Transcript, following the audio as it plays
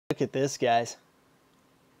Look at this, guys.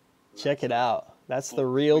 Check it out. That's the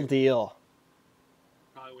real deal.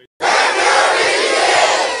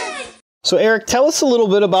 So Eric, tell us a little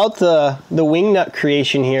bit about the wing nut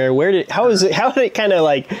creation here. How did it kind of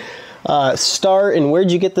like start, and where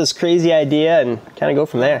did you get this crazy idea, and kind of go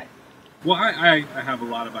from there? Well, I have a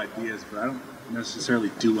lot of ideas, but I don't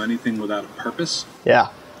necessarily do anything without a purpose. Yeah.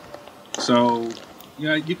 So,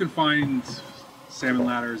 yeah, you can find salmon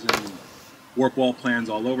ladders and warp wall plans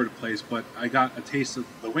all over the place, but I got a taste of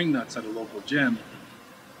the wing nuts at a local gym,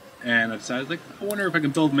 and I decided, like, I wonder if I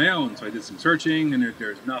can build my own. So I did some searching, and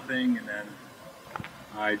there's nothing, and then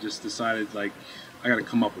I just decided, like, I got to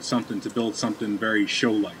come up with something to build something very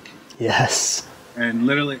show-like. Yes. And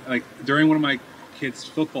literally, like, during one of my kids'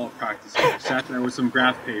 football practices, I sat there with some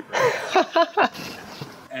graph paper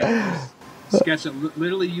and sketched it,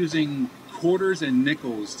 literally using quarters and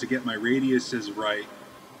nickels to get my radiuses right.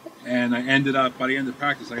 And I ended up, by the end of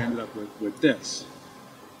practice, I ended up with this.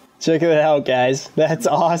 Check it out, guys. That's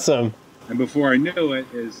awesome. And before I knew it,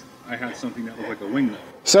 I had something that looked like a wing nut.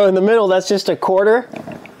 So in the middle, that's just a quarter?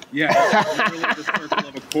 Yeah, literally the circle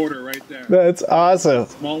of a quarter right there. That's awesome.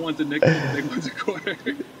 Small one's a nickel, big one's a quarter.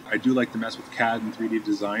 I do like to mess with CAD and 3D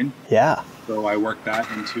design. Yeah. So I worked that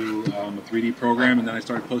into a 3D program, and then I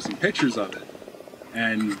started posting pictures of it.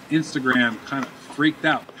 And Instagram kind of freaked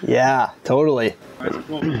out. Yeah, totally. I was like,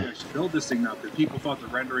 well, maybe I should build this thing now, because people thought the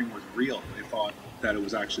rendering was real. They thought that it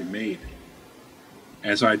was actually made.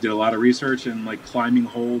 And so I did a lot of research and like climbing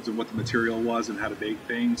holds and what the material was and how to bake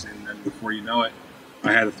things. And then before you know it,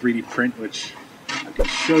 I had a 3D print, which I can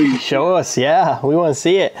show you. Show us, yeah. We want to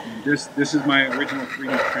see it. This is my original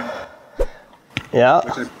 3D print. Yeah.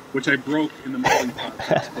 Which I broke in the molding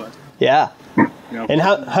process, but yeah. You know, and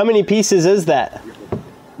how many pieces is that?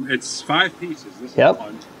 It's 5 pieces. This yep. is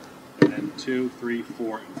 1, and then 2, 3,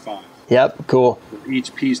 4, and 5. Yep, cool. With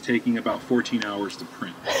each piece taking about 14 hours to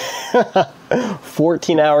print.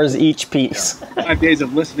 14 hours each piece. Yeah. 5 days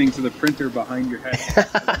of listening to the printer behind your head.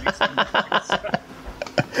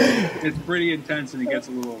 It's pretty intense and it gets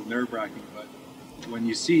a little nerve-wracking, but when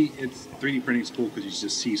you see it's 3D printing is cool because you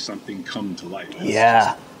just see something come to life.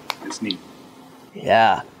 It's neat.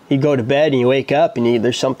 Yeah. You go to bed and you wake up and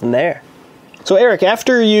there's something there. So Eric,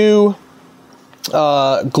 after you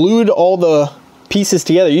glued all the pieces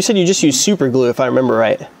together, you said you just used super glue, if I remember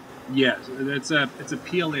right. Yeah, it's a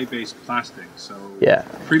PLA-based plastic, so yeah,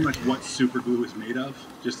 pretty much what super glue is made of,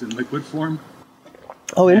 just in liquid form.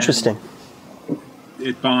 Oh, interesting. And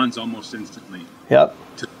it bonds almost instantly. Yep.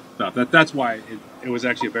 To stuff. That's why it was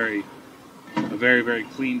actually a very, very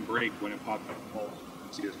clean break when it popped out of the mold.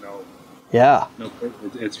 See, there's no. Yeah. No,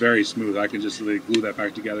 it's very smooth. I can just really glue that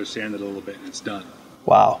back together, sand it a little bit, and it's done.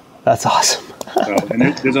 Wow, that's awesome. So, and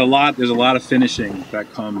there's a lot of finishing that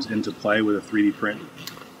comes into play with a 3D print.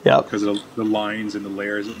 Yep. Because of the lines and the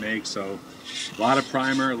layers it makes. So a lot of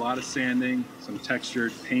primer, a lot of sanding, some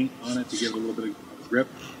textured paint on it to give it a little bit of grip.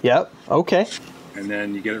 Yep. Okay. And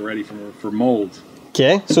then you get it ready for mold.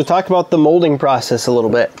 Okay. So talk about the molding process a little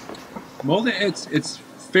bit. Molding, it's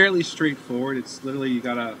fairly straightforward. It's literally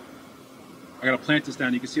I gotta plant this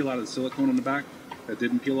down. You can see a lot of the silicone on the back that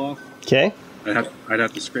didn't peel off. Okay. I'd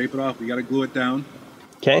have to scrape it off. You gotta glue it down.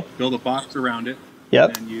 Okay. Build a box around it.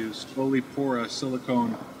 Yep. And you slowly pour a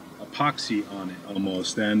silicone epoxy on it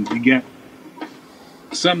almost, and you get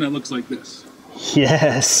something that looks like this.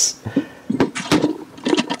 Yes. Bring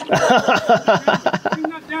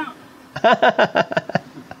that down.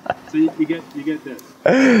 So you get this.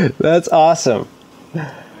 That's awesome.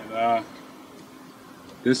 And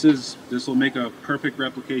this will make a perfect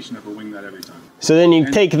replication of a wing nut every time. So then you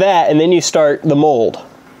take that and then you start the mold.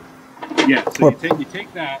 Yeah. So you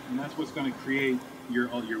take that, and that's what's going to create your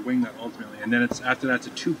wing nut ultimately, and then after that's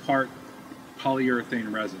a 2-part polyurethane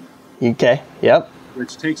resin. Okay. Yep.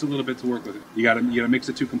 Which takes a little bit to work with. You gotta mix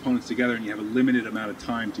the 2 components together, and you have a limited amount of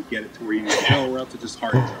time to get it to where you need to go, or else it just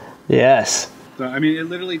hardens up. Yes. So I mean, it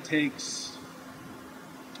literally takes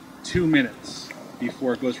 2 minutes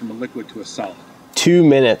before it goes from a liquid to a solid. 2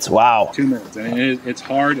 minutes. Wow. 2 minutes, and it's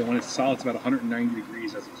hard, and when it's solid, it's about 190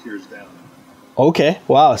 degrees as it cures down. Okay.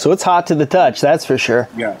 Wow. So it's hot to the touch. That's for sure.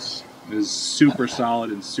 Yes. It is super solid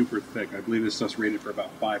and super thick. I believe this stuff's rated for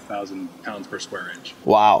about 5,000 pounds per square inch.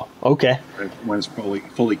 Wow. Okay. When it's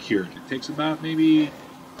fully cured. It takes about maybe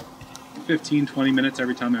 15, 20 minutes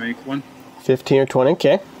every time I make one. 15 or 20,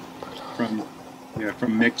 okay. From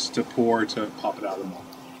mix to pour to pop it out of the mold.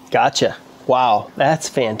 Gotcha. Wow, that's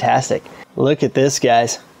fantastic. Look at this,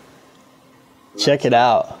 guys. Check it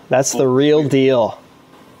out. That's the real deal.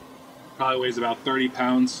 Probably weighs about 30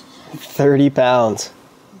 pounds. 30 pounds.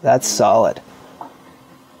 That's solid.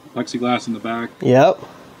 Plexiglass in the back. Yep.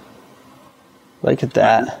 Look at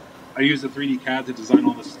that. I used the 3D CAD to design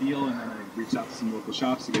all the steel, and then I reached out to some local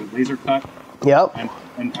shops to get it laser cut. Yep.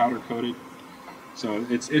 And powder coated. So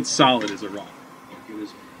it's solid as a rock. It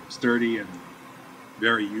is sturdy and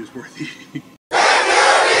very use worthy.